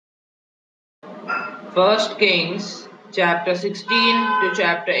First Kings chapter 16 to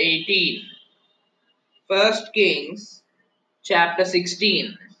chapter 18. First Kings chapter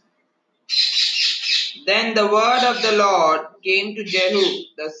 16. Then the word of the Lord came to Jehu,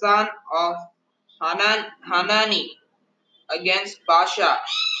 the son of Hanani, against Baasha,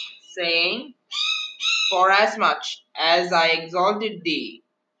 saying, Forasmuch as I exalted thee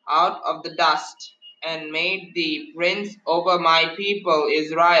out of the dust, and made thee prince over my people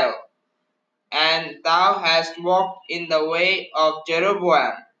Israel, and thou hast walked in the way of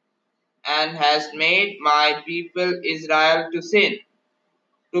Jeroboam, and hast made my people Israel to sin,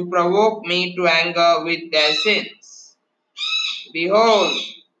 to provoke me to anger with their sins. Behold,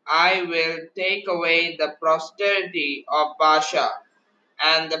 I will take away the posterity of Baasha,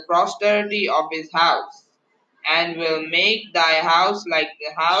 and the posterity of his house, and will make thy house like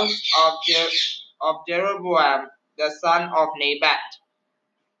the house of Jeroboam the son of Nebat.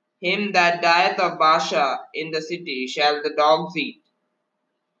 Him that dieth of Baasha in the city shall the dogs eat,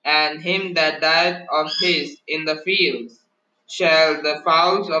 and him that dieth of his in the fields shall the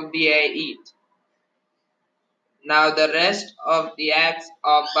fowls of the air eat. Now the rest of the acts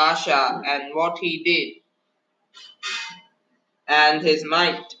of Baasha and what he did, and his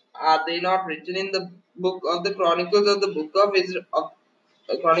might, are they not written in the book of the Chronicles of the book of Israel, of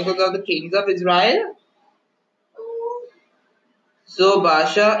the Chronicles of the Kings of Israel? So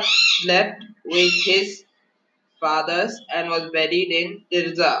Baasha slept with his fathers and was buried in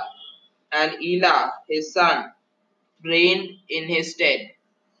Tirzah, and Elah his son reigned in his stead.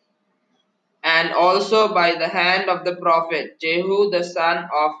 And also by the hand of the prophet Jehu the son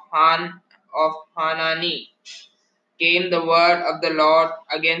of Hanani came the word of the Lord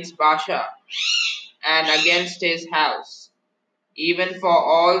against Baasha and against his house, even for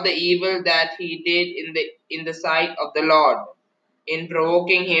all the evil that he did in the sight of the Lord, in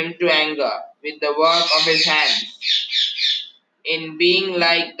provoking him to anger with the work of his hands, in being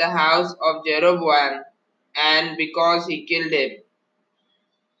like the house of Jeroboam, and because he killed him.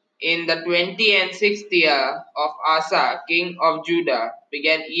 In the 26th year of Asa, king of Judah,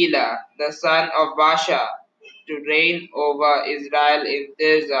 began Elah, the son of Baasha, to reign over Israel in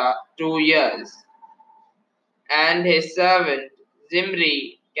Tirzah 2 years. And his servant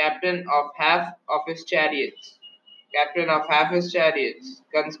Zimri, captain of half his chariots,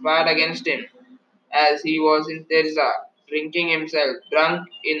 conspired against him, as he was in Tirzah, drinking himself drunk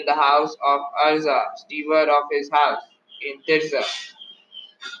in the house of Uzzah, steward of his house in Tirzah.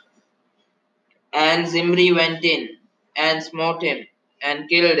 And Zimri went in, and smote him, and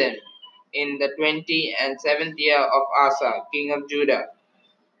killed him, in the 27th year of Asa, king of Judah,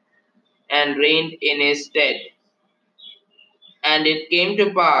 and reigned in his stead. And it came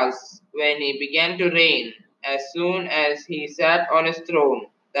to pass, when he began to reign, as soon as he sat on his throne,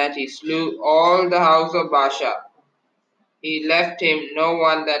 that he slew all the house of Baasha. He left him no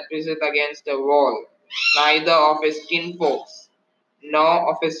one that prisoned against the wall, neither of his kinfolks, nor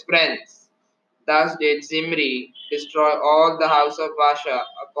of his friends. Thus did Zimri destroy all the house of Baasha,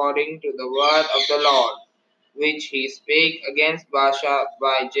 according to the word of the Lord, which he spake against Baasha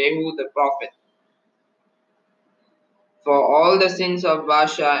by Jehu the prophet. For all the sins of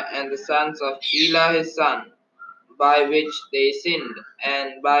Baasha and the sons of Elah his son, by which they sinned,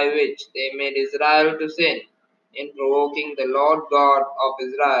 and by which they made Israel to sin, in provoking the Lord God of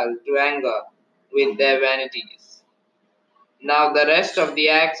Israel to anger with their vanities. Now the rest of the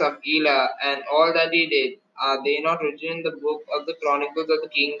acts of Elah and all that he did, are they not written in the book of the Chronicles of the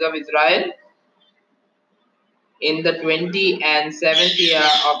Kings of Israel? In the 27th year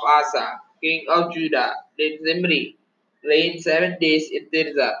of Asa, king of Judah, did Zimri reign 7 days in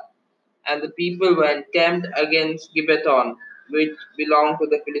Tirzah, and the people were encamped against Gibbethon, which belonged to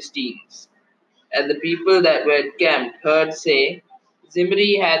the Philistines. And the people that were encamped heard say,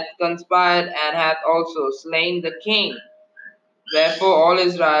 Zimri hath conspired and hath also slain the king. Wherefore all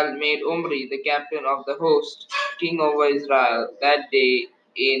Israel made Omri the captain of the host, king over Israel, that day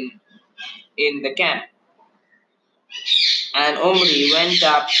in the camp. And Omri went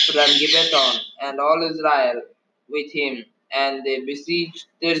up from Gibbethon, and all Israel with him, and they besieged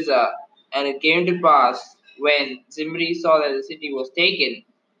Tirzah. And it came to pass, when Zimri saw that the city was taken,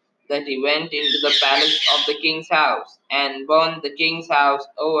 that he went into the palace of the king's house, and burned the king's house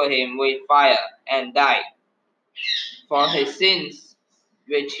over him with fire, and died. For his sins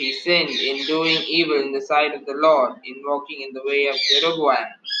which he sinned in doing evil in the sight of the Lord, in walking in the way of Jeroboam,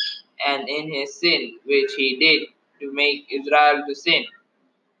 and in his sin which he did to make Israel to sin.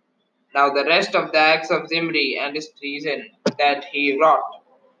 Now the rest of the acts of Zimri and his treason that he wrought,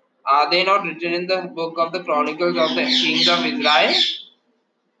 are they not written in the book of the Chronicles of the Kings of Israel?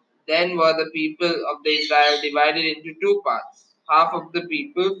 Then were the people of the Israel divided into two parts. Half of the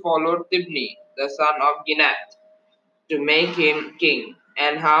people followed Tibni, the son of Ginath, to make him king,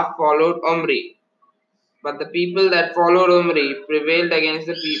 and half followed Omri. But the people that followed Omri prevailed against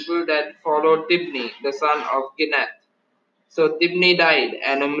the people that followed Tibni, the son of Ginath. So Tibni died,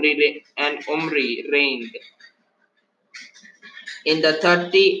 and Omri reigned. In the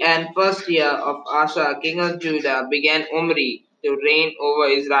 31st year of Asa, king of Judah, began Omri to reign over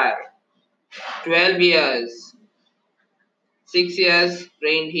Israel. 12 years, 6 years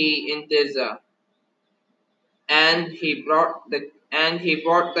reigned he in Tirzah, and he bought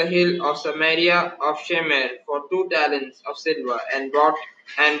the hill of Samaria of Shemer for 2 talents of silver, and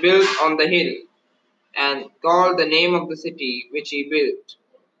built on the hill, and called the name of the city which he built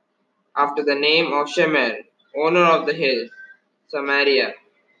after the name of Shemer, owner of the hill, Samaria.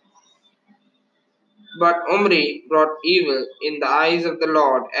 But Omri brought evil in the eyes of the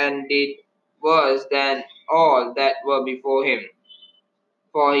Lord, and did worse than all that were before him.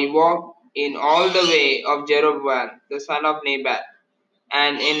 For he walked in all the way of Jeroboam the son of Nebat,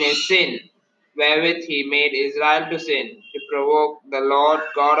 and in his sin, wherewith he made Israel to sin, to provoke the Lord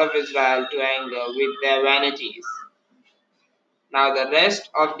God of Israel to anger with their vanities. Now the rest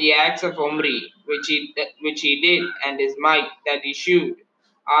of the acts of Omri, which he did, and his might that he shewed,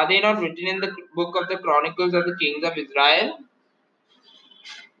 are they not written in the book of the Chronicles of the kings of Israel?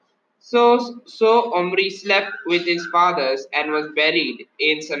 So Omri slept with his fathers and was buried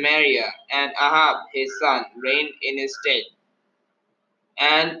in Samaria, and Ahab his son reigned in his stead.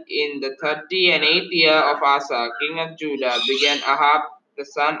 And in the 38th year of Asa, king of Judah, began Ahab the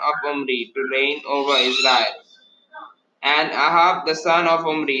son of Omri to reign over Israel. And Ahab the son of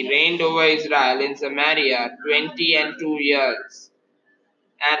Omri reigned over Israel in Samaria 22 years.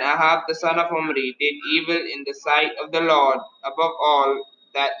 And Ahab the son of Omri did evil in the sight of the Lord above all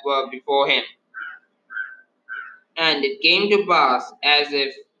that were before him. And it came to pass, as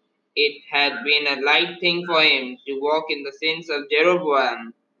if it had been a light thing for him to walk in the sins of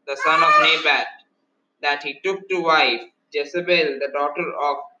Jeroboam the son of Nebat, that he took to wife Jezebel the daughter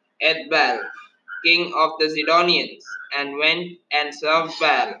of Ethbaal, king of the Zidonians, and went and served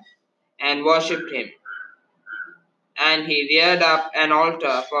Baal, and worshipped him. And he reared up an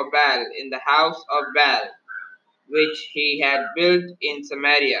altar for Baal in the house of Baal, which he had built in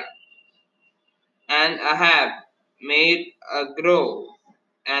Samaria. And Ahab made a grove,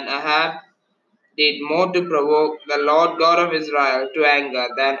 and Ahab did more to provoke the Lord God of Israel to anger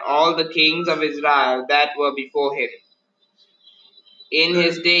than all the kings of Israel that were before him. In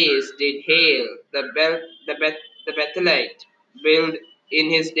his days did Hail the Bethelite build. In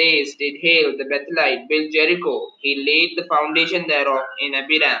his days did Hail the Bethelite build Jericho. He laid the foundation thereof in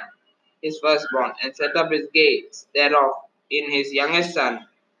Abiram, his firstborn, and set up his gates thereof in his youngest son,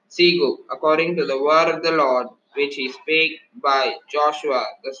 Segub, according to the word of the Lord, which he spake by Joshua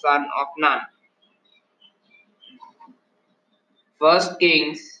the son of Nun. First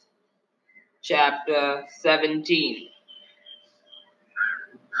Kings chapter 17.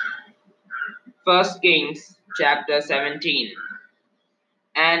 First Kings chapter 17.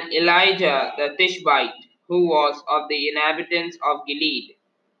 And Elijah the Tishbite, who was of the inhabitants of Gilead,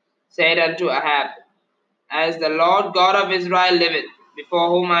 said unto Ahab, As the Lord God of Israel liveth, before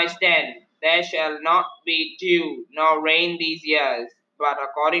whom I stand, there shall not be dew nor rain these years, but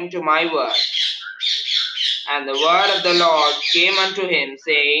according to my word. And the word of the Lord came unto him,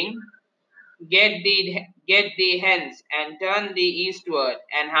 saying, Get thee hence, and turn thee eastward,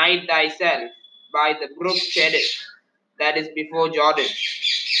 and hide thyself by the brook Cherith, that is before Jordan.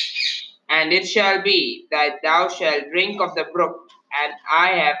 And it shall be that thou shalt drink of the brook, and I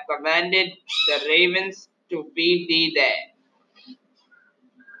have commanded the ravens to feed thee there.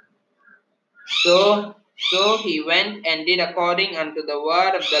 So he went and did according unto the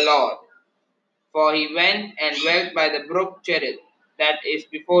word of the Lord. For he went and dwelt by the brook Cherith, that is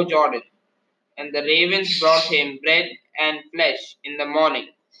before Jordan. And the ravens brought him bread and flesh in the morning,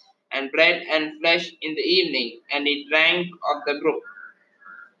 and bread and flesh in the evening, and he drank of the brook.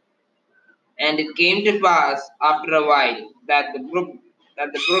 And it came to pass after a while that the brook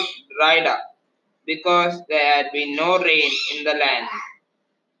dried up, because there had been no rain in the land.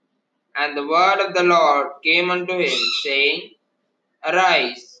 And the word of the Lord came unto him, saying,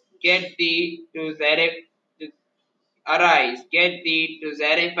 Arise, get thee to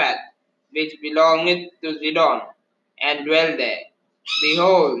Zarephath, which belongeth to Zidon, and dwell there.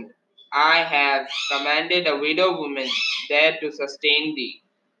 Behold, I have commanded a widow woman there to sustain thee.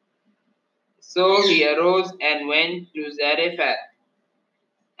 So he arose and went to Zarephath.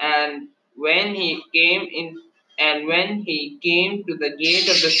 And when he came in And when he came to the gate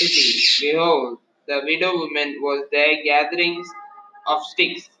of the city, behold, the widow woman was there gathering of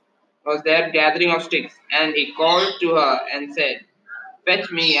sticks. And he called to her and said,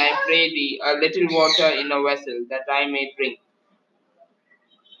 Fetch me, I pray thee, a little water in a vessel, that I may drink.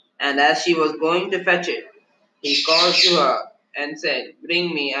 And as she was going to fetch it, he called to her and said,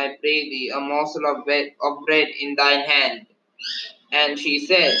 Bring me, I pray thee, a morsel of bread in thine hand. And she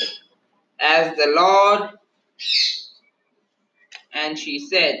said, As the Lord, and she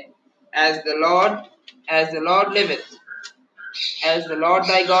said, as the Lord liveth, as the Lord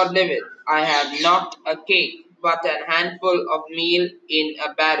thy God liveth, I have not a cake, but an handful of meal in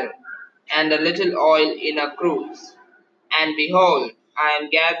a barrel, and a little oil in a cruse. And behold, I am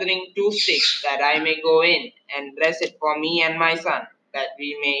gathering 2 sticks, that I may go in and dress it for me and my son, that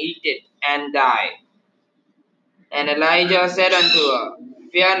we may eat it and die. And Elijah said unto her,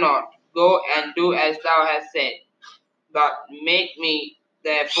 Fear not, go and do as thou hast said, but make me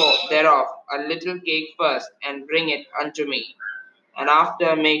therefore thereof a little cake first, and bring it unto me, and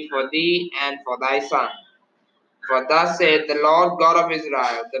after make for thee and for thy son. For thus saith the Lord God of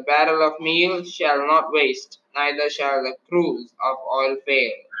Israel, The barrel of meal shall not waste, neither shall the cruse of oil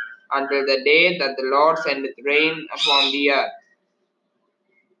fail, until the day that the Lord sendeth rain upon the earth.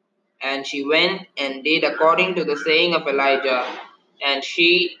 And she went and did according to the saying of Elijah, and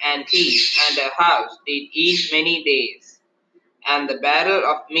she and he and her house did eat many days. And the barrel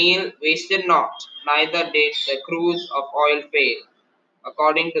of meal wasted not, neither did the cruse of oil fail,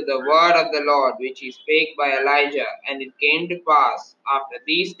 according to the word of the Lord which he spake by Elijah. And it came to pass after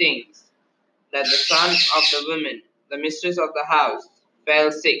these things, that the son of the woman, the mistress of the house,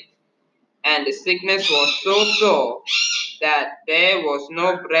 fell sick, and his sickness was so sore that there was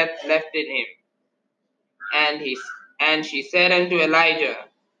no breath left in him. And she said unto Elijah,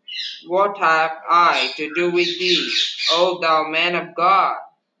 What have I to do with thee, O thou man of God?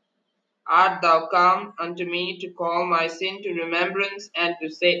 Art thou come unto me to call my sin to remembrance, and to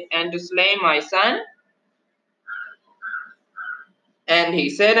slay my son? And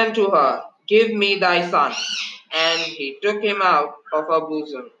he said unto her, Give me thy son. And he took him out of her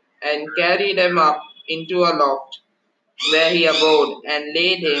bosom, and carried him up into a loft, where he abode, and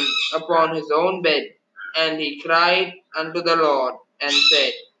laid him upon his own bed. And he cried unto the Lord, and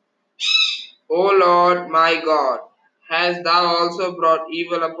said, O Lord my God, hast thou also brought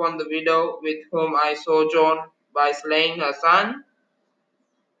evil upon the widow with whom I sojourn, by slaying her son?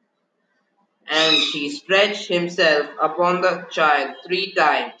 And he stretched himself upon the child 3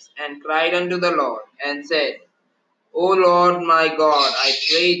 times, and cried unto the Lord, and said, O Lord my God, I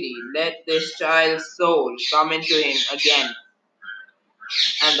pray thee, let this child's soul come into him again.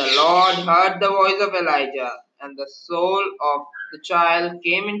 And the Lord heard the voice of Elijah, and the soul of the child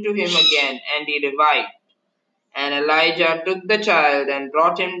came into him again, and he revived. And Elijah took the child, and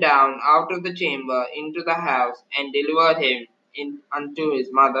brought him down out of the chamber into the house, and delivered him unto his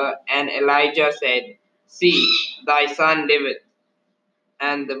mother. And Elijah said, See, thy son liveth.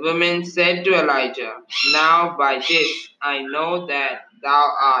 And the women said to Elijah, Now by this I know that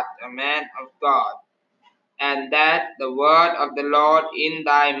thou art a man of God, and that the word of the Lord in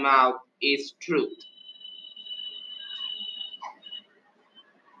thy mouth is truth.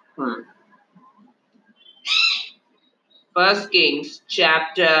 1 Kings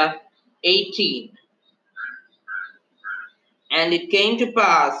chapter 18. And it came to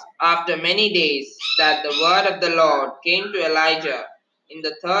pass after many days that the word of the Lord came to Elijah in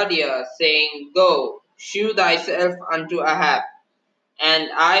the 3rd year, saying, Go, shew thyself unto Ahab,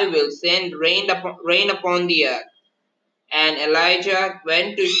 and I will send rain upon the earth. And Elijah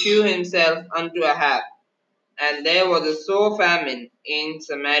went to shew himself unto Ahab. And there was a sore famine in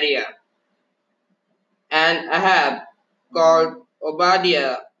Samaria. And Ahab called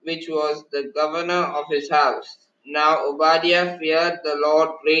Obadiah, which was the governor of his house. Now Obadiah feared the Lord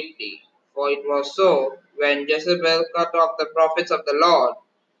greatly, for it was so, when Jezebel cut off the prophets of the Lord,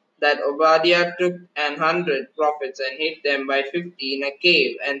 that Obadiah took 100 prophets and hid them by 50 in a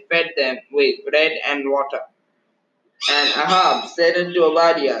cave, and fed them with bread and water. And Ahab said unto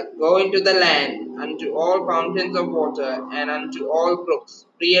Obadiah, Go into the land, unto all fountains of water, and unto all brooks.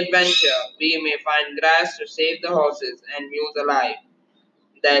 Peradventure we may find grass to save the horses and mules alive,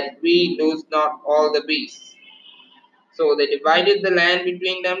 that we lose not all the beasts. So they divided the land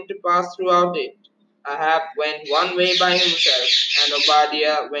between them to pass throughout it. Ahab went one way by himself, and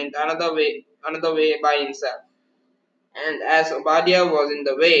Obadiah went another way by himself. And as Obadiah was in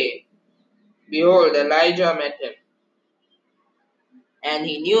the way, behold, Elijah met him. And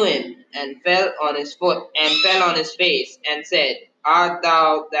he knew him, and fell on his face, and said, Art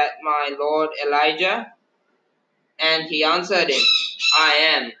thou that my lord Elijah? And he answered him, I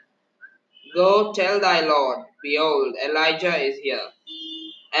am. Go tell thy Lord, behold, Elijah is here.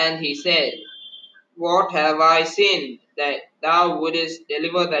 And he said, What have I sinned, that thou wouldest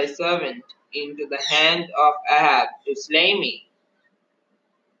deliver thy servant into the hand of Ahab to slay me?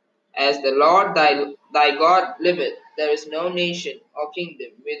 As the Lord thy God liveth, there is no nation or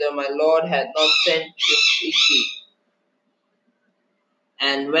kingdom whither my Lord hath not sent to seek thee.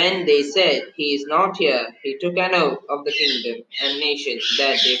 And when they said, He is not here, he took an oath of the kingdom and nation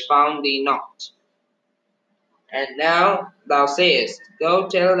that they found thee not. And now thou sayest, Go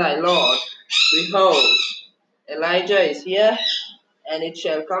tell thy Lord, behold, Elijah is here, and it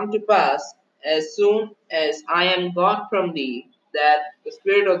shall come to pass, as soon as I am gone from thee, that the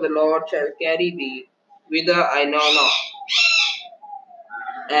Spirit of the Lord shall carry thee whither I know not.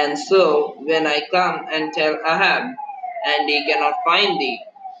 And so, when I come and tell Ahab, and he cannot find thee,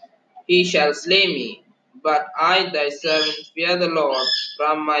 he shall slay me. But I, thy servant, fear the Lord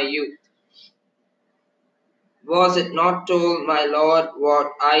from my youth. Was it not told my Lord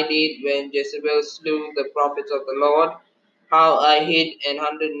what I did when Jezebel slew the prophets of the Lord? How I hid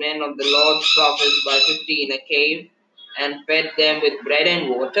 100 men of the Lord's prophets by 50 in a cave, and fed them with bread and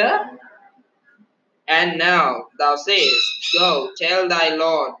water? And now thou sayest, Go, tell thy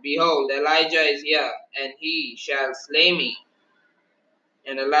Lord, behold, Elijah is here, and he shall slay me.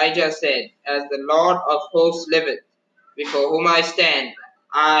 And Elijah said, As the Lord of hosts liveth, before whom I stand,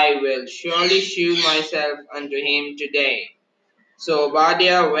 I will surely shew myself unto him today. So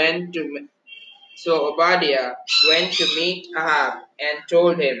Obadiah went to meet Ahab and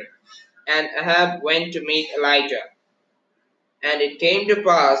told him, and Ahab went to meet Elijah. And it came to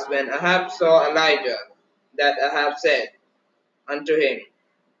pass when Ahab saw Elijah that Ahab said unto him,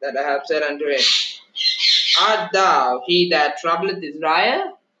 Art thou he that troubleth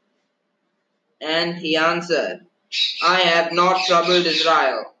Israel? And he answered, I have not troubled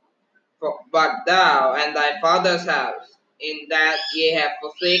Israel, but thou and thy father's house, in that ye have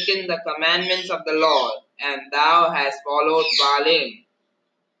forsaken the commandments of the Lord, and thou hast followed Baalim.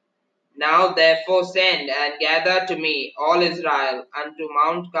 Now therefore send and gather to me all Israel unto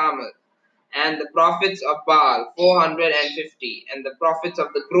Mount Carmel, and the prophets of Baal 450, and the prophets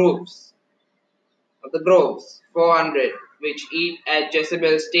of the groves 400, which eat at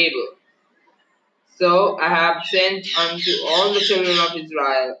Jezebel's table. So Ahab sent unto all the children of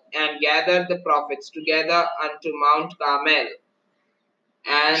Israel, and gathered the prophets together unto Mount Carmel.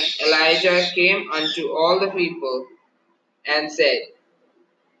 And Elijah came unto all the people, and said,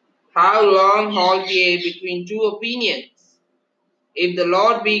 How long halt ye between two opinions? If the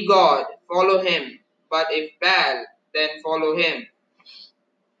Lord be God, follow him, but if Baal, then follow him.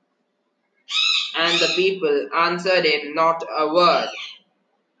 And the people answered him not a word.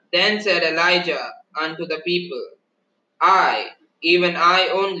 Then said Elijah unto the people, I, even I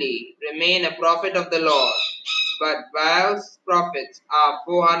only, remain a prophet of the Lord, but Baal's prophets are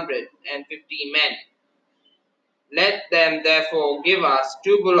 450 men. Let them therefore give us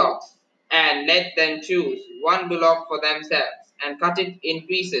 2 bullocks, and let them choose 1 bullock for themselves, and cut it in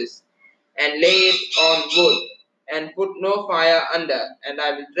pieces, and lay it on wood, and put no fire under, and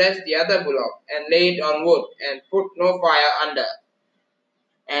I will dress the other bullock, and lay it on wood, and put no fire under.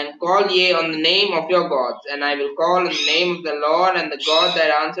 And call ye on the name of your gods, and I will call on the name of the Lord, and the God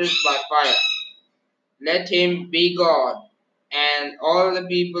that answers by fire. Let him be God. And all the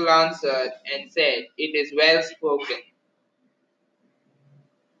people answered and said, It is well spoken.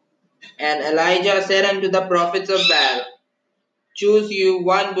 And Elijah said unto the prophets of Baal, Choose you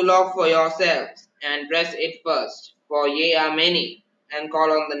 1 bullock for yourselves, and dress it first, for ye are many, and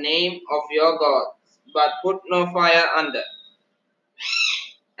call on the name of your gods, but put no fire under.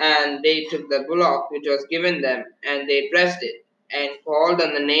 And they took the bullock which was given them, and they dressed it, and called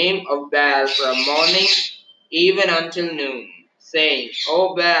on the name of Baal from morning even until noon, saying,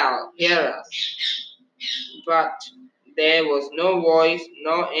 O Baal, hear us. But there was no voice,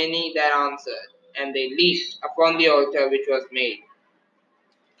 nor any that answered, and they leaped upon the altar which was made.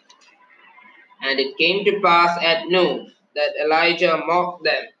 And it came to pass at noon that Elijah mocked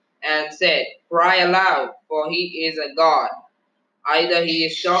them, and said, Cry aloud, for he is a god. Either he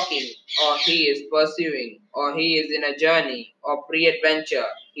is talking, or he is pursuing, or he is in a journey, or peradventure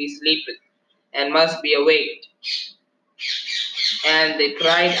he sleepeth, and must be awaked. And they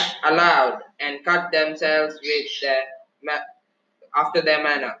cried aloud, and cut themselves after their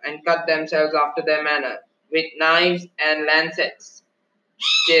manner, with knives and lancets,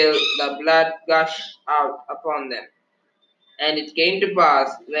 till the blood gushed out upon them. And it came to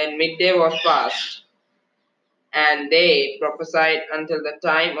pass, when midday was past, and they prophesied until the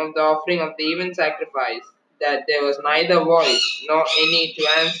time of the offering of the even sacrifice, that there was neither voice, nor any to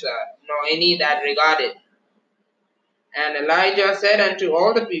answer, nor any that regarded. And Elijah said unto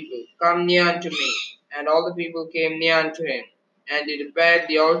all the people, Come near unto me. And all the people came near unto him. And he repaired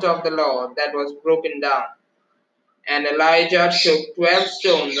the altar of the Lord that was broken down. And Elijah took 12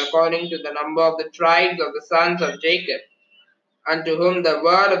 stones according to the number of the tribes of the sons of Jacob, unto whom the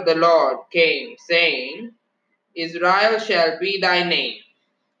word of the Lord came, saying, Israel shall be thy name.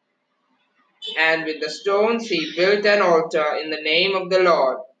 And with the stones he built an altar in the name of the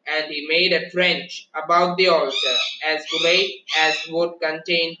Lord, and he made a trench about the altar, as great as would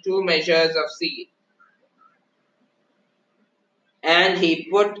contain 2 measures of seed. And he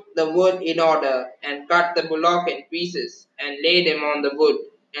put the wood in order, and cut the bullock in pieces, and laid him on the wood,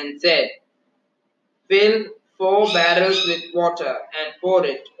 and said, Fill 4 barrels with water, and pour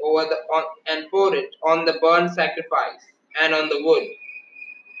it on the burnt sacrifice, and on the wood.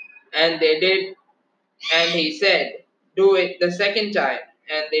 And they did. And he said, Do it the second time.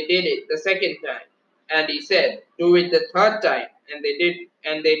 And they did it the second time. And he said, Do it the third time. And they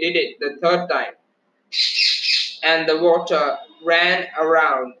did it the third time. And the water ran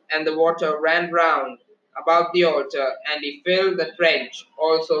round about the altar, and he filled the trench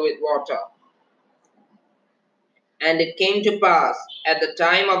also with water. And it came to pass at the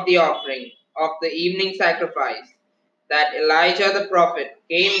time of the offering of the evening sacrifice, that Elijah the prophet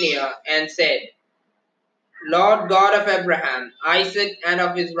came near and said, Lord God of Abraham, Isaac, and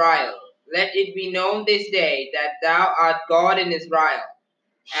of Israel, let it be known this day that thou art God in Israel,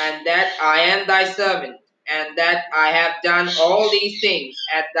 and that I am thy servant, and that I have done all these things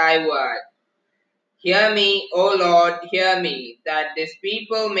at thy word. Hear me, O Lord, hear me, that this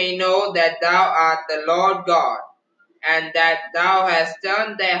people may know that thou art the Lord God, and that thou hast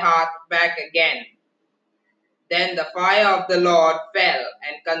turned their heart back again. Then the fire of the Lord fell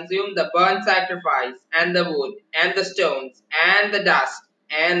and consumed the burnt sacrifice, and the wood, and the stones, and the dust,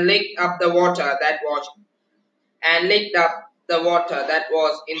 and licked up the water that was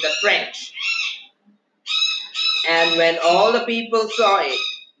in the trench. And when all the people saw it,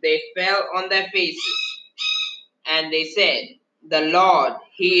 they fell on their faces, and they said, The Lord,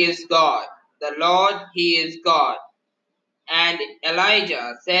 He is God. The Lord, He is God. And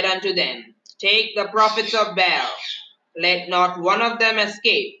Elijah said unto them, Take the prophets of Baal, let not one of them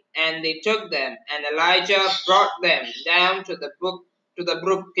escape. And they took them, and Elijah brought them down to the brook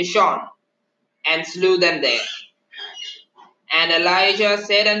Kishon, and slew them there. And Elijah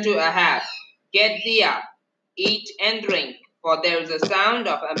said unto Ahab, Get thee up, eat and drink, for there is a sound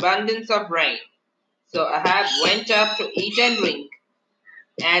of abundance of rain. So Ahab went up to eat and drink,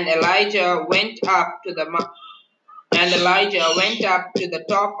 and Elijah went up to the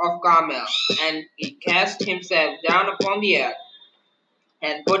top of Carmel, and he cast himself down upon the earth,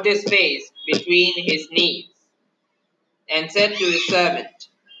 and put his face between his knees, and said to his servant,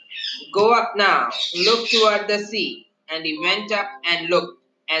 Go up now, look toward the sea. And he went up and looked,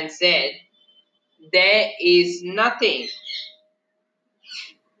 and said, There is nothing.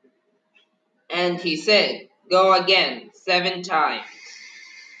 And he said, Go again 7 times.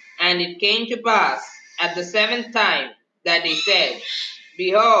 And it came to pass at the 7th time that he said,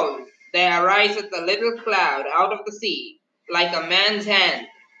 Behold, there ariseth a little cloud out of the sea, like a man's hand.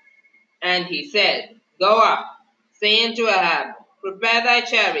 And he said, Go up, say unto Ahab, Prepare thy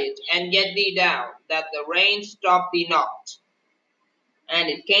chariot, and get thee down, that the rain stop thee not. And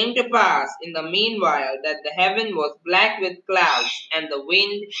it came to pass in the meanwhile that the heaven was black with clouds, and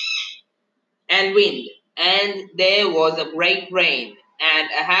wind, and there was a great rain. And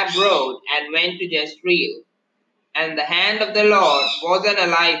Ahab rode and went to Jezreel. And the hand of the Lord was on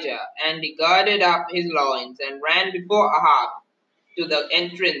Elijah, and he girded up his loins, and ran before Ahab to the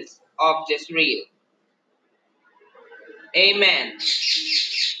entrance of Jezreel. Amen.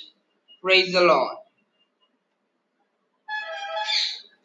 Praise the Lord.